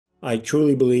I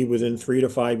truly believe within 3 to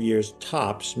 5 years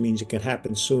tops, means it can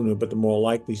happen sooner, but the more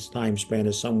likely time span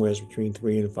is somewhere between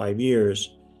 3 and 5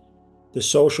 years. The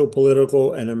social,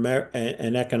 political,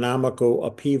 and economical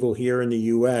upheaval here in the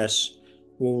U.S.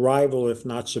 will rival, if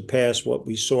not surpass, what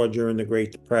we saw during the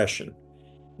Great Depression.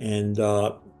 And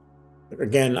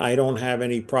again, I don't have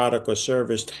any product or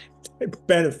service that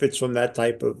benefits from that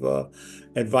type of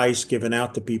advice given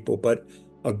out to people, but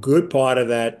a good part of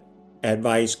that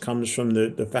advice comes from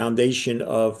the foundation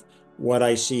of what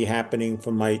I see happening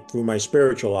from through my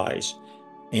spiritual eyes.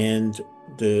 And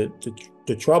the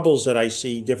troubles that I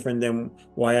see, different than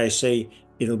why I say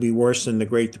it'll be worse than the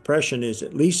Great Depression, is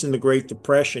at least in the Great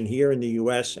Depression here in the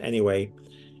US anyway,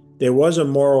 there was a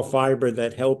moral fiber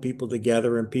that held people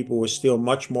together, and people were still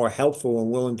much more helpful and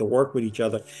willing to work with each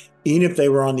other, even if they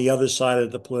were on the other side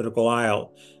of the political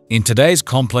aisle. In today's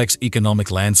complex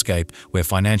economic landscape, where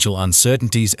financial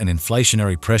uncertainties and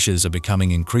inflationary pressures are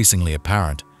becoming increasingly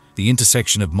apparent, the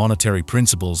intersection of monetary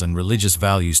principles and religious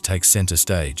values takes center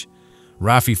stage.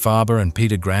 Rafi Farber and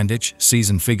Peter Grandich,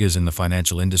 seasoned figures in the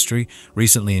financial industry,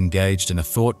 recently engaged in a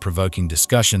thought-provoking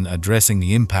discussion addressing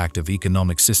the impact of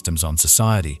economic systems on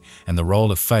society and the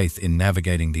role of faith in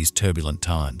navigating these turbulent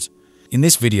times. In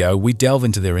this video, we delve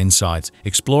into their insights,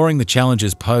 exploring the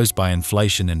challenges posed by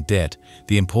inflation and debt,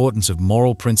 the importance of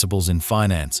moral principles in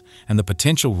finance, and the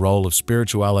potential role of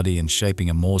spirituality in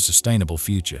shaping a more sustainable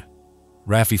future.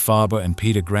 Rafi Farber and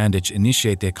Peter Grandich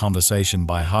initiate their conversation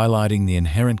by highlighting the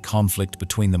inherent conflict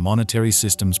between the monetary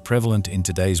systems prevalent in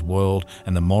today's world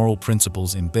and the moral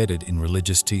principles embedded in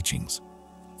religious teachings.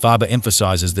 Farber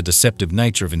emphasizes the deceptive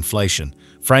nature of inflation,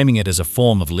 framing it as a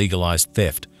form of legalized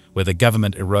theft, where the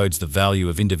government erodes the value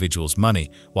of individuals' money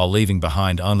while leaving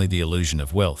behind only the illusion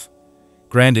of wealth.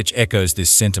 Grandich echoes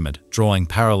this sentiment, drawing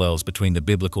parallels between the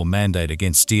biblical mandate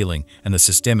against stealing and the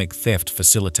systemic theft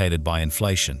facilitated by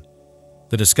inflation.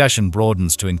 The discussion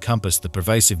broadens to encompass the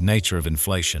pervasive nature of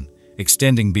inflation,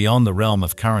 extending beyond the realm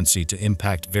of currency to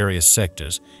impact various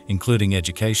sectors, including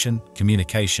education,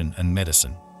 communication, and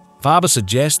medicine. Farber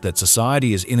suggests that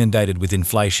society is inundated with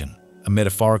inflation, a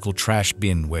metaphorical trash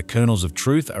bin where kernels of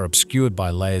truth are obscured by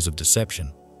layers of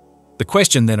deception. The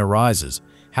question then arises,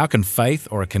 how can faith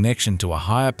or a connection to a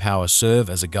higher power serve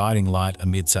as a guiding light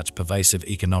amid such pervasive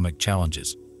economic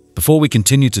challenges? Before we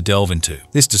continue to delve into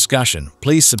this discussion,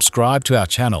 please subscribe to our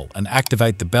channel and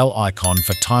activate the bell icon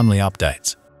for timely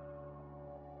updates.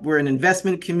 We're an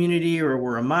investment community, or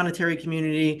we're a monetary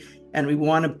community, and we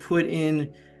want to put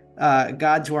in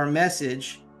God to our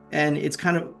message, and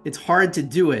it's hard to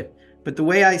do it. But the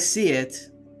way I see it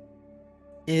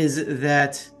is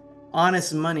that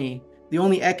honest money, the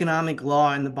only economic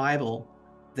law in the Bible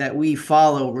that we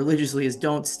follow religiously is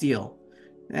don't steal.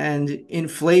 And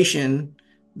inflation,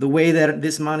 the way that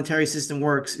this monetary system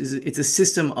works, is it's a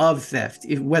system of theft.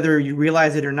 Whether you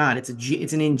realize it or not, it's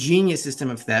an ingenious system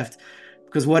of theft,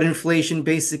 because what inflation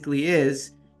basically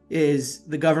is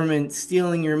the government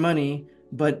stealing your money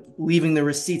but leaving the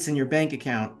receipts in your bank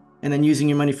account and then using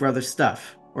your money for other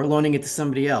stuff or loaning it to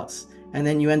somebody else. And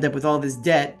then you end up with all this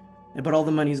debt, but all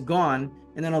the money's gone,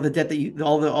 and then all the debt that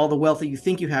all the wealth that you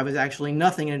think you have is actually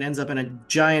nothing, and it ends up in a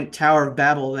giant Tower of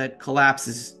Babel that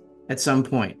collapses at some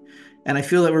point. And I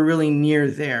feel that we're really near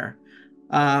there.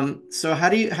 So how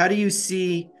do you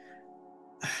see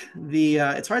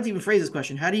it's hard to even phrase this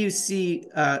question. How do you see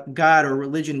God or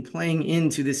religion playing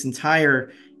into this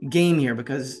entire game here?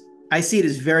 Because I see it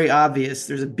as very obvious.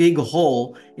 There's a big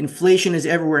hole. Inflation is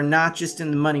everywhere, not just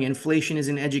in the money. Inflation is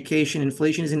in education.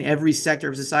 Inflation is in every sector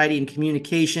of society, in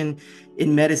communication,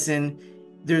 in medicine.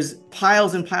 There's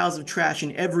piles and piles of trash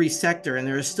in every sector, and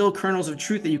there are still kernels of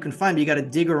truth that you can find, but you got to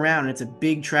dig around, and it's a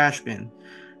big trash bin.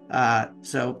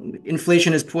 So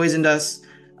inflation has poisoned us.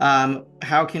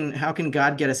 How can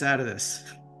God get us out of this?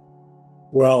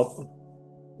 Well,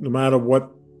 no matter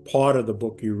what part of the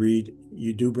book you read,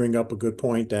 you do bring up a good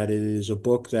point that it is a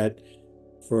book that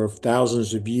for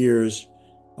thousands of years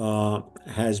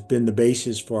has been the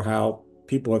basis for how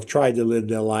people have tried to live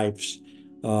their lives,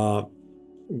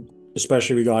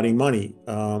 especially regarding money.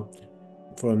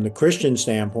 From the Christian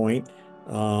standpoint,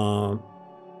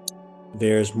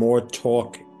 there's more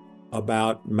talk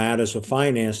about matters of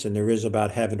finance than there is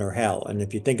about heaven or hell. And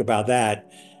if you think about that,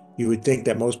 you would think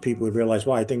that most people would realize,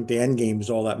 well, I think the end game is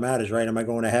all that matters, right? Am I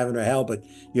going to heaven or hell? But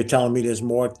you're telling me there's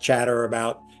more chatter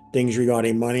about things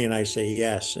regarding money, and I say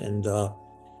yes. And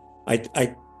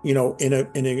in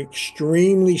an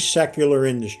extremely secular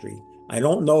industry, I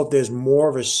don't know if there's more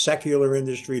of a secular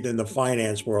industry than the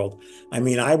finance world. I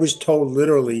mean, I was told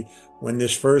literally when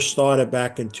this first started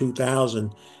back in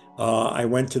 2000, I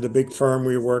went to the big firm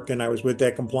we were working. I was with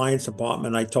their compliance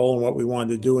department. I told them what we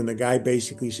wanted to do, and the guy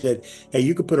basically said, "Hey,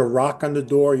 you could put a rock on the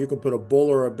door, you could put a bull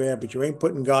or a bear, but you ain't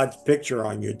putting God's picture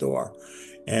on your door."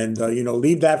 And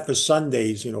leave that for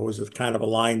Sundays. Was a kind of a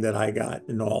line that I got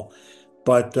and all.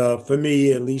 But for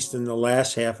me, at least in the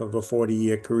last half of a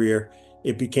 40-year career,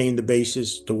 it became the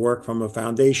basis to work from a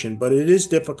foundation. But it is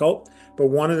difficult. But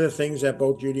one of the things that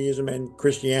both Judaism and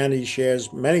Christianity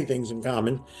shares many things in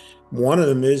common. One of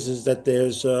them is that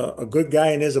there's a good guy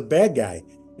and there's a bad guy.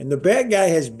 And the bad guy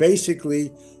has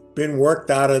basically been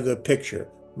worked out of the picture.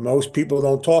 Most people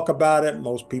don't talk about it.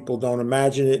 Most people don't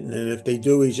imagine it. And if they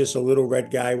do, he's just a little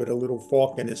red guy with a little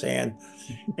fork in his hand.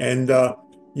 And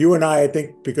you and I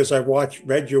think, because I've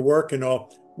read your work and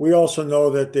all, we also know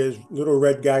that there's little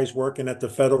red guys working at the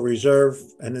Federal Reserve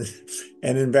and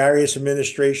in various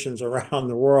administrations around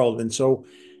the world. And so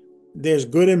there's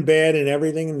good and bad in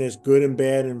everything, and there's good and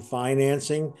bad in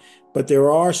financing. But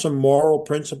there are some moral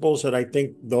principles that I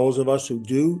think those of us who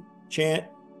do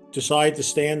decide to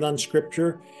stand on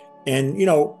scripture. And,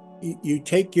 you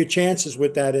take your chances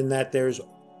with that, in that there's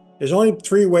only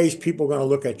three ways people are going to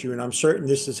look at you, and I'm certain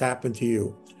this has happened to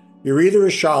you. You're either a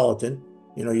charlatan,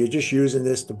 you're just using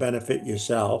this to benefit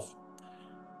yourself.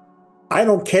 I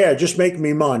don't care, just make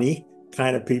me money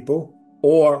kind of people.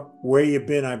 Or where you've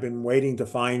been, I've been waiting to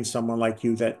find someone like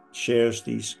you that shares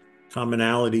these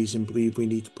commonalities and believe we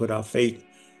need to put our faith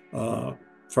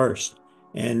first.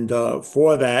 And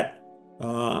for that,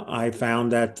 I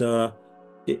found that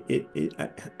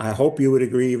I hope you would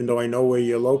agree, even though I know where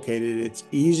you're located, it's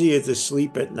easier to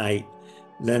sleep at night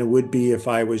than it would be if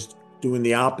I was doing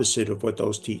the opposite of what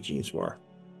those teachings were.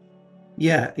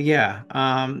 Yeah, yeah.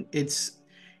 It's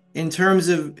in terms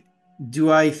of,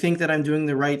 do I think that I'm doing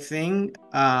the right thing?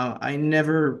 I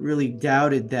never really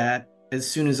doubted that as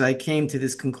soon as I came to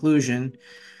this conclusion.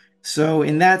 So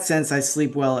in that sense, I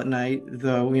sleep well at night,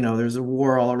 though, there's a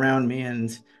war all around me,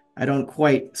 and I don't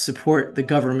quite support the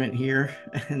government here.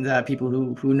 And people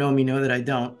who know me know that I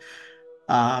don't.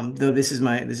 Though this is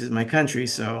my country,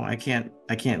 so I can't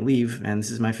leave, and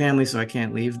this is my family, so I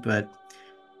can't leave. But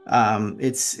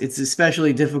it's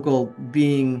especially difficult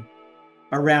being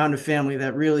around a family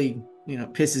that really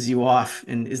pisses you off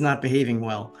and is not behaving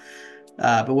well.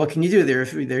 But what can you do?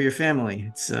 They're your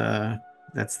family. That's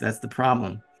the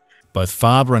problem. Both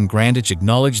Farber and Grandich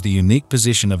acknowledge the unique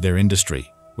position of their industry,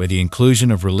 where the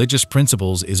inclusion of religious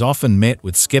principles is often met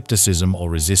with skepticism or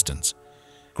resistance.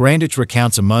 Grandich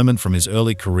recounts a moment from his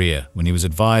early career when he was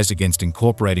advised against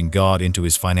incorporating God into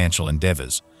his financial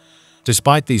endeavors.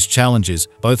 Despite these challenges,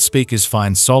 both speakers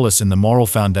find solace in the moral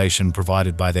foundation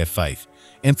provided by their faith,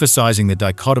 emphasizing the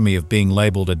dichotomy of being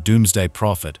labeled a doomsday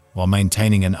prophet while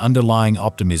maintaining an underlying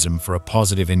optimism for a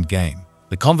positive endgame.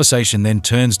 The conversation then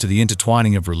turns to the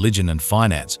intertwining of religion and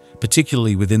finance,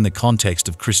 particularly within the context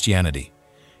of Christianity.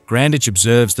 Grandich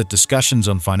observes that discussions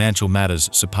on financial matters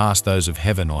surpass those of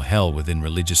heaven or hell within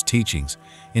religious teachings,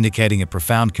 indicating a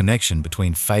profound connection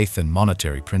between faith and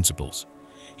monetary principles.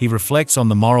 He reflects on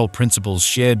the moral principles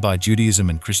shared by Judaism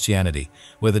and Christianity,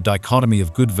 where the dichotomy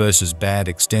of good versus bad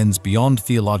extends beyond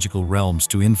theological realms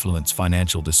to influence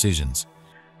financial decisions.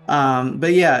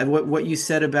 But yeah, what you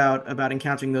said about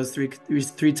encountering those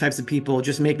three types of people,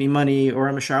 just make me money, or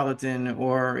I'm a charlatan,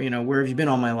 or where have you been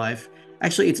all my life?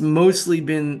 Actually, it's mostly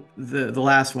been the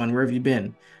last one. Where have you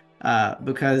been?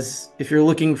 Because if you're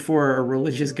looking for a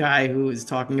religious guy who is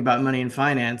talking about money and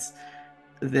finance,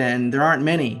 then there aren't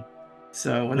many.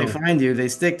 So when they No. find you, they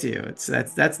stick to you.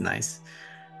 That's nice.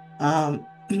 Um,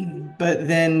 but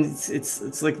then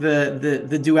it's like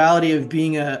the duality of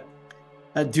being a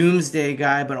doomsday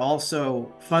guy, but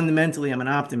also fundamentally I'm an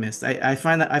optimist. I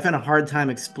find a hard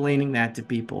time explaining that to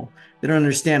people. They don't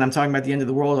understand. I'm talking about the end of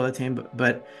the world all the time,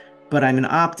 but I'm an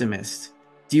optimist.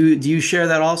 Do you share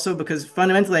that also? Because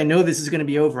fundamentally, I know this is going to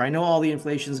be over. I know all the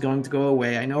inflation is going to go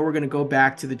away. I know we're going to go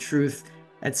back to the truth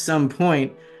at some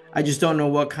point. I just don't know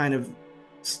what kind of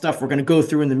stuff we're going to go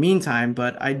through in the meantime.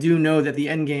 But I do know that the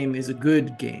end game is a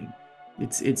good game.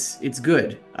 It's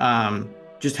good.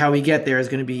 Just how we get there is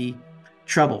going to be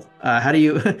trouble. How do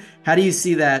you how do you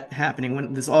see that happening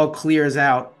when this all clears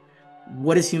out?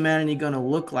 What is humanity going to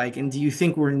look like? And do you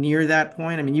think we're near that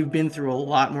point? I mean, you've been through a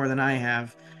lot more than I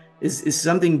have. Is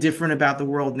something different about the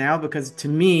world now? Because to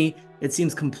me, it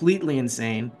seems completely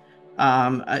insane.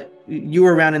 You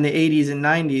were around in the 80s and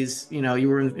 90s. You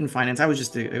were in finance. I was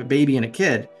just a baby and a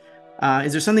kid.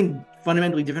 Is there something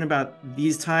fundamentally different about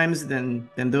these times than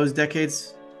those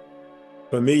decades?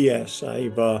 For me, yes.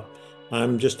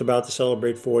 I'm just about to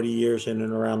celebrate 40 years in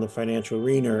and around the financial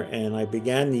arena, and I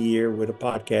began the year with a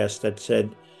podcast that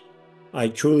said, I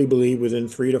truly believe within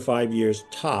 3 to 5 years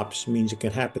tops means it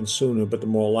can happen sooner, but the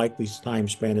more likely time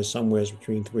span is somewhere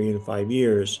between 3 and 5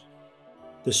 years.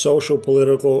 The social,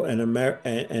 political,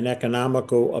 and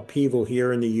economical upheaval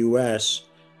here in the U.S.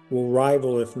 will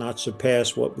rival, if not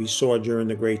surpass, what we saw during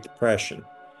the Great Depression.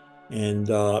 And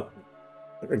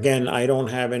again, I don't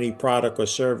have any product or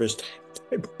service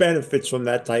that benefits from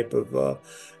that type of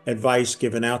advice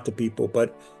given out to people,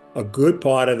 but a good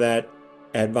part of that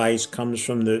advice comes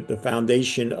from the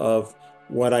foundation of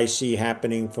what I see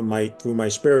happening from through my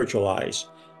spiritual eyes.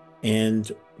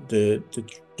 And the,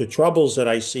 the the troubles that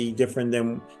I see, different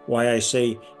than why I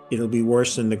say it'll be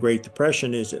worse than the Great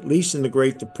Depression, is at least in the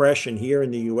Great Depression here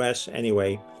in the US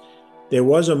anyway, there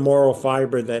was a moral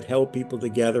fiber that held people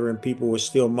together, and people were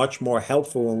still much more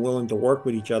helpful and willing to work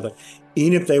with each other,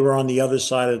 even if they were on the other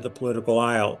side of the political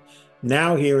aisle.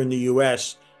 Now, here in the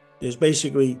US, there's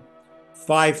basically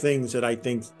five things that I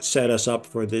think set us up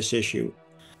for this issue.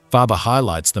 Farber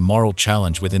highlights the moral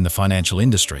challenge within the financial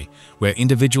industry, where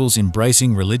individuals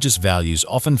embracing religious values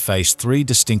often face three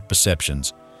distinct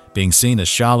perceptions: being seen as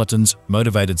charlatans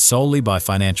motivated solely by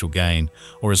financial gain,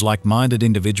 or as like-minded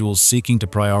individuals seeking to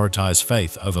prioritize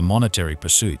faith over monetary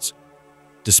pursuits.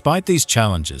 Despite these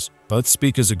challenges, both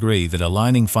speakers agree that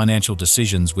aligning financial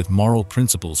decisions with moral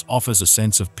principles offers a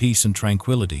sense of peace and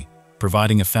tranquility,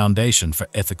 providing a foundation for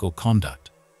ethical conduct.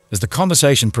 As the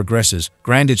conversation progresses,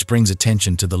 Grandich brings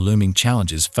attention to the looming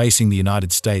challenges facing the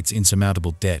United States: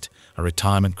 insurmountable debt, a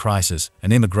retirement crisis,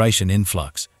 an immigration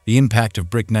influx, the impact of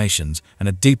BRIC nations, and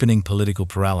a deepening political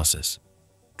paralysis.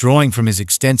 Drawing from his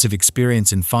extensive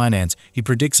experience in finance, he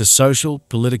predicts a social,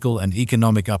 political, and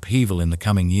economic upheaval in the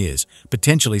coming years,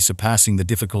 potentially surpassing the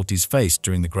difficulties faced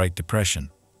during the Great Depression.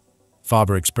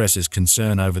 Farber expresses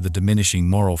concern over the diminishing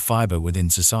moral fiber within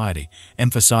society,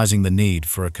 emphasizing the need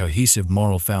for a cohesive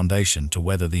moral foundation to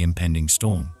weather the impending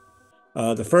storm.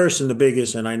 The first and the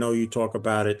biggest, and I know you talk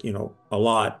about it, a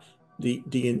lot, the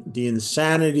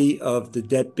insanity of the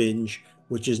debt binge,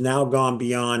 which has now gone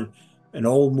beyond an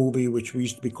old movie which we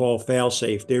used to be called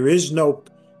Failsafe. There is no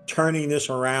turning this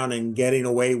around and getting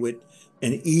away with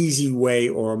an easy way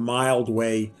or a mild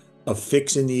way of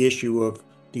fixing the issue of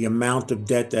the amount of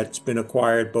debt that's been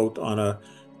acquired, both on a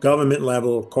government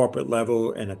level, corporate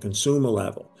level, and a consumer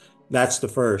level. That's the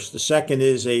first. The second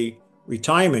is a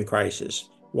retirement crisis.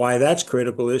 Why that's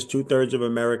critical is 2/3 of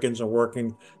Americans are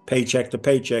working paycheck to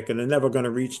paycheck, and they're never going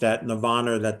to reach that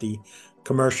nirvana that the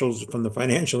commercials from the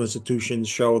financial institutions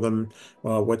show them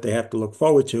what they have to look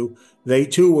forward to. They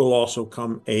too will also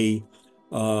come a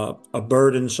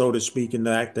burden, so to speak, in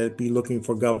that they'd be looking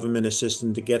for government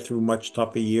assistance to get through much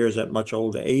tougher years at much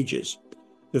older ages.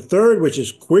 The third, which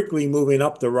is quickly moving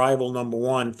up the rival number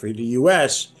one for the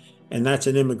U.S., and that's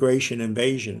an immigration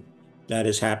invasion that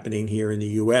is happening here in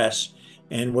the U.S.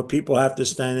 And what people have to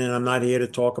stand in, I'm not here to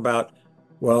talk about,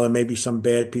 well, there may be some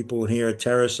bad people in here,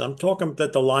 terrorists. I'm talking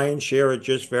that the lion's share are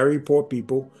just very poor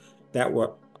people that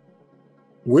were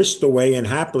whisked away and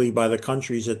happily by the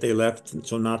countries that they left,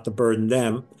 so not to burden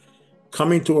them,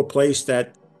 coming to a place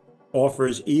that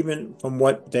offers, even from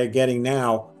what they're getting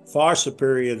now, far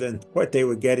superior than what they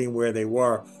were getting where they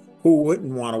were. Who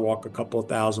wouldn't want to walk a couple of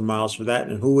thousand miles for that?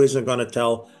 And who isn't going to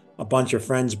tell a bunch of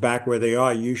friends back where they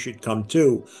are, you should come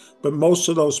too? But most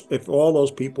of those, if all those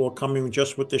people are coming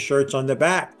just with the shirts on their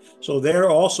back, so they're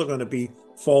also going to be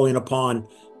falling upon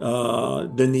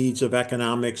the needs of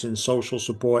economics and social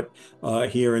support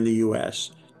here in the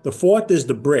U.S. The fourth is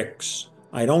the BRICS.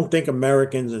 I don't think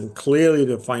Americans, and clearly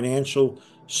the financial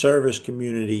service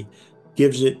community,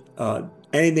 gives it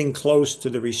anything close to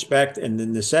the respect and the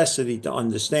necessity to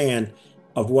understand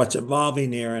of what's evolving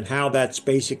there, and how that's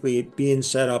basically being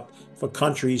set up for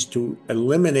countries to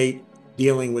eliminate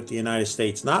dealing with the United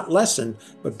States, not lessen,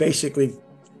 but basically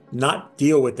not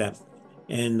deal with them.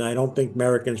 And I don't think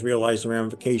Americans realize the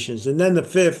ramifications. And then the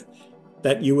fifth,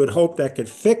 that you would hope that could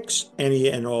fix any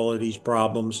and all of these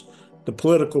problems, the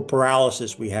political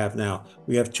paralysis we have now.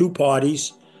 We have two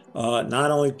parties.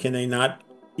 Not only can they not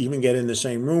even get in the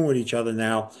same room with each other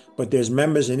now, but there's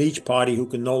members in each party who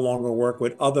can no longer work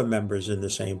with other members in the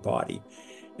same party.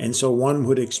 And so one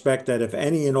would expect that if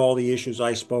any and all the issues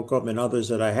I spoke of and others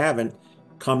that I haven't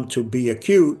come to be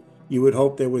acute, you would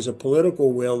hope there was a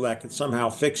political will that could somehow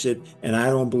fix it. And I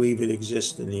don't believe it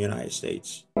exists in the United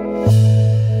States.